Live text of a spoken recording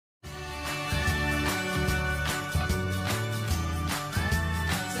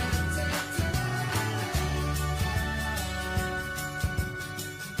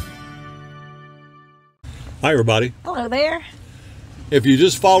Hi everybody. Hello there. If you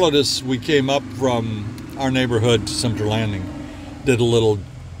just followed us, we came up from our neighborhood to Sumter Landing. Did a little,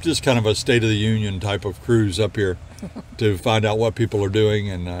 just kind of a State of the Union type of cruise up here to find out what people are doing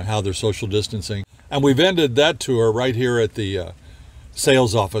and how they're social distancing. And we've ended that tour right here at the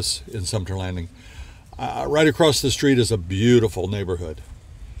sales office in Sumter Landing. Right across the street is a beautiful neighborhood.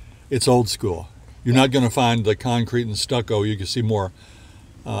 It's old school. You're not going to find the concrete and stucco. You can see more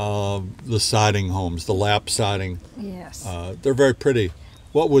the siding homes, the lap siding. Yes. They're very pretty.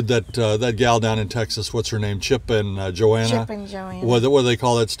 What would that gal down in Texas, what's her name? Chip and Joanna? Chip and Joanna. What do they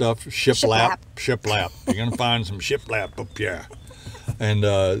call that stuff? Shiplap. Shiplap. Shiplap. You're going to find some shiplap up here. And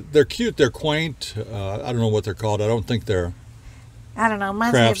they're cute. They're quaint. I don't know what they're called. I don't think they're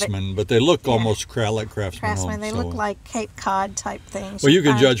craftsmen, but they look almost like craftsmen homes. They look like Cape Cod type things. Well, you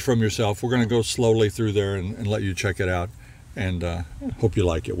can judge from yourself. We're going to go slowly through there and let you check it out. And hope you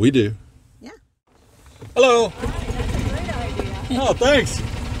like it. We do. Yeah. Hello. Great idea. Oh, thanks.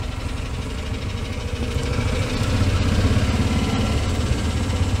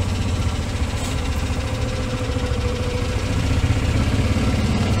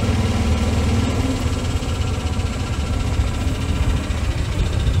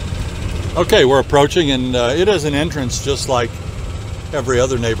 Okay, we're approaching, and it has an entrance just like every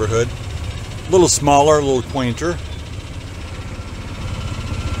other neighborhood. A little smaller, a little quainter.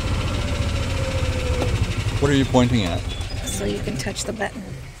 What are you pointing at? So you can touch the button.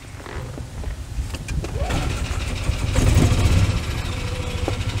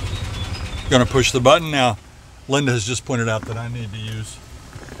 Going to push the button now. Linda has just pointed out that I need to use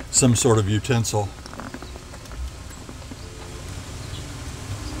some sort of utensil.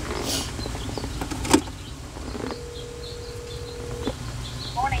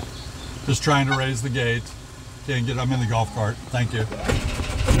 Morning. Just trying to raise the gate. Can't get. I'm in the golf cart. Thank you.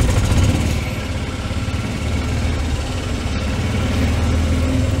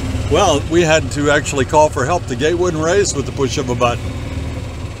 Well, we had to actually call for help. The gate wouldn't raise with the push of a button.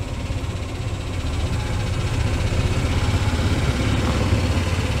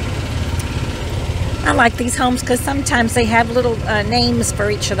 I like these homes because sometimes they have little names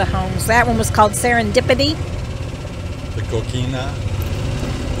for each of the homes. That one was called Serendipity. The Coquina,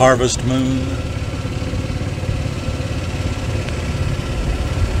 Harvest Moon.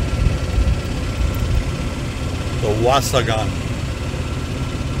 The Wasagan.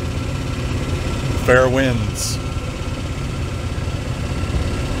 Fair winds.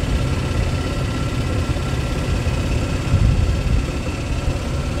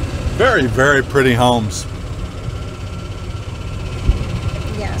 Very, very pretty homes.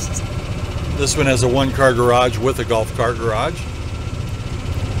 Yes. This one has a one-car garage with a golf cart garage.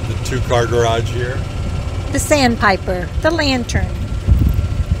 The two-car garage here. The sandpiper, the lantern.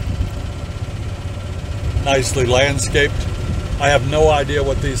 Nicely landscaped. I have no idea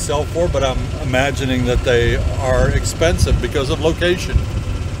what these sell for, but I'm imagining that they are expensive because of location.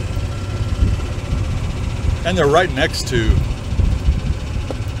 And they're right next to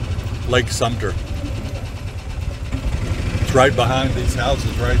Lake Sumter. It's right behind these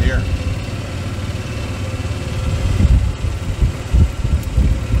houses right here.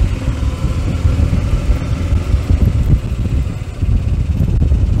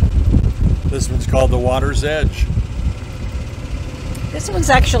 This one's called the Water's Edge. This one's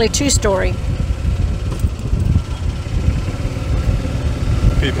actually two-story.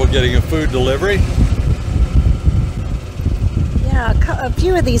 People getting a food delivery. Yeah, a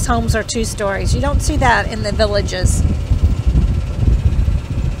few of these homes are two stories. You don't see that in the villages.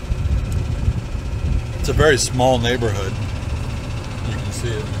 It's a very small neighborhood. You can see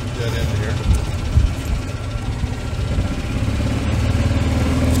it dead end here.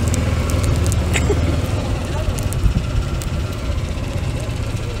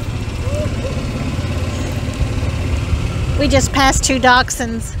 We just passed two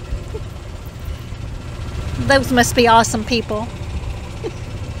dachshunds. Those must be awesome people.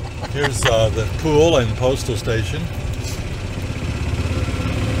 Here's the pool and postal station.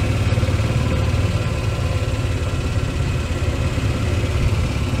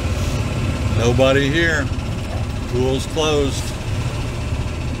 Nobody here. Pool's closed.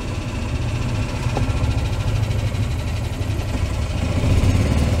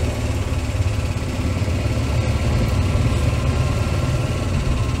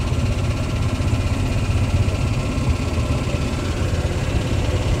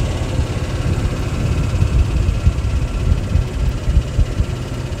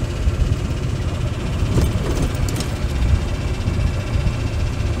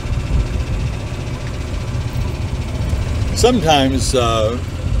 Sometimes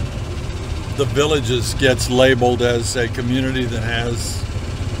the Villages gets labeled as a community that has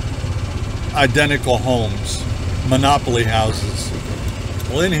identical homes, monopoly houses.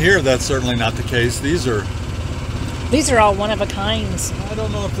 Well, in here, that's certainly not the case. These are all one-of-a-kinds. I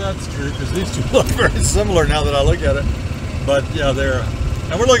don't know if that's true, because these two look very similar now that I look at it. But yeah, they're...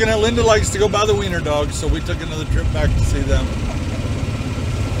 And we're looking at, Linda likes to go buy the wiener dogs, so we took another trip back to see them.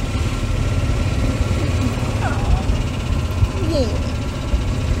 Yeah.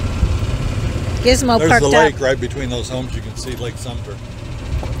 Gizmo There's parked the lake up. right between those homes. You can see Lake Sumter.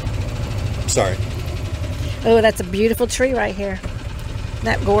 Sorry. Oh, that's a beautiful tree right here.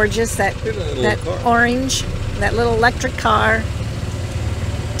 That gorgeous, that orange, that little electric car.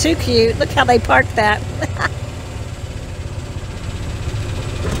 Too cute. Look how they parked that.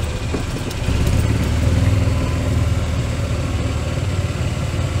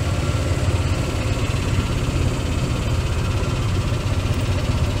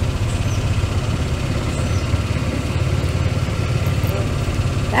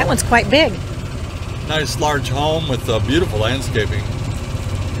 That one's quite big. Nice large home with beautiful landscaping.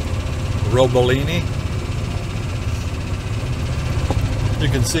 Robolini. You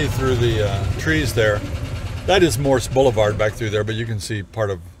can see through the trees there. That is Morse Boulevard back through there, but you can see part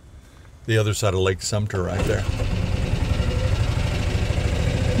of the other side of Lake Sumter right there.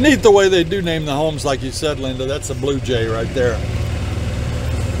 Neat the way they do name the homes, like you said, Linda. That's a blue jay right there.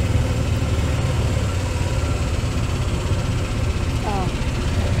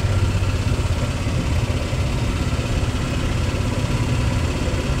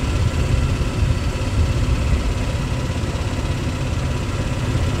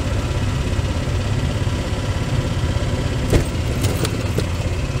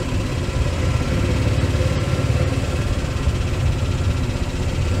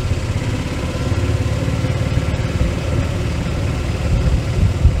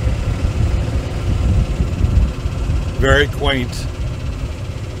 Very quaint.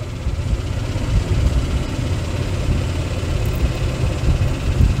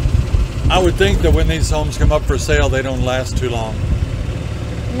 I would think that when these homes come up for sale, they don't last too long.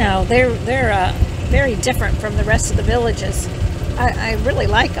 No, they're very different from the rest of the Villages. I really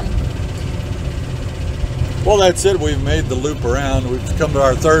like them. Well, that's it. We've made the loop around. We've come to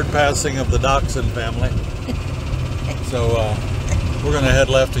our third passing of the Dachshund family. So we're going to head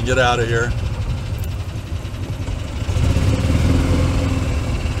left and get out of here.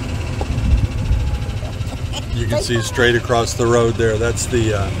 You can see straight across the road there. That's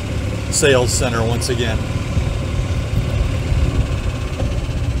the sales center once again.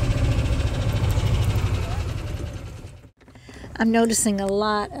 I'm noticing a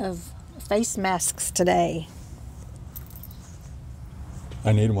lot of face masks today.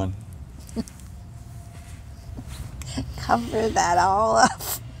 I need one. Cover that all up.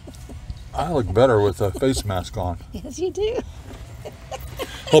 I look better with a face mask on. Yes, you do.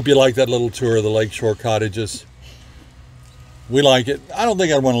 Hope you like that little tour of the Lakeshore Cottages. We like it. I don't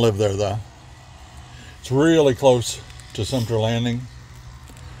think I'd want to live there, though. It's really close to Sumter Landing.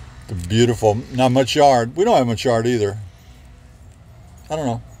 The beautiful, not much yard. We don't have much yard either. I don't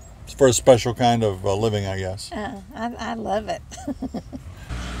know. It's for a special kind of living, I guess. I love it.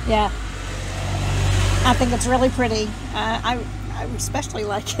 Yeah. I think it's really pretty. I especially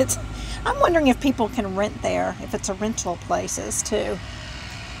like it. I'm wondering if people can rent there, if it's a rental places too.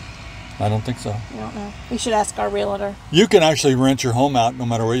 I don't think so. I don't know. We should ask our realtor. You can actually rent your home out no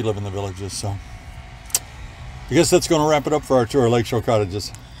matter where you live in the Villages. So I guess that's going to wrap it up for our tour of Lakeshore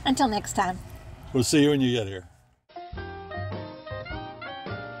Cottages. Until next time. We'll see you when you get here.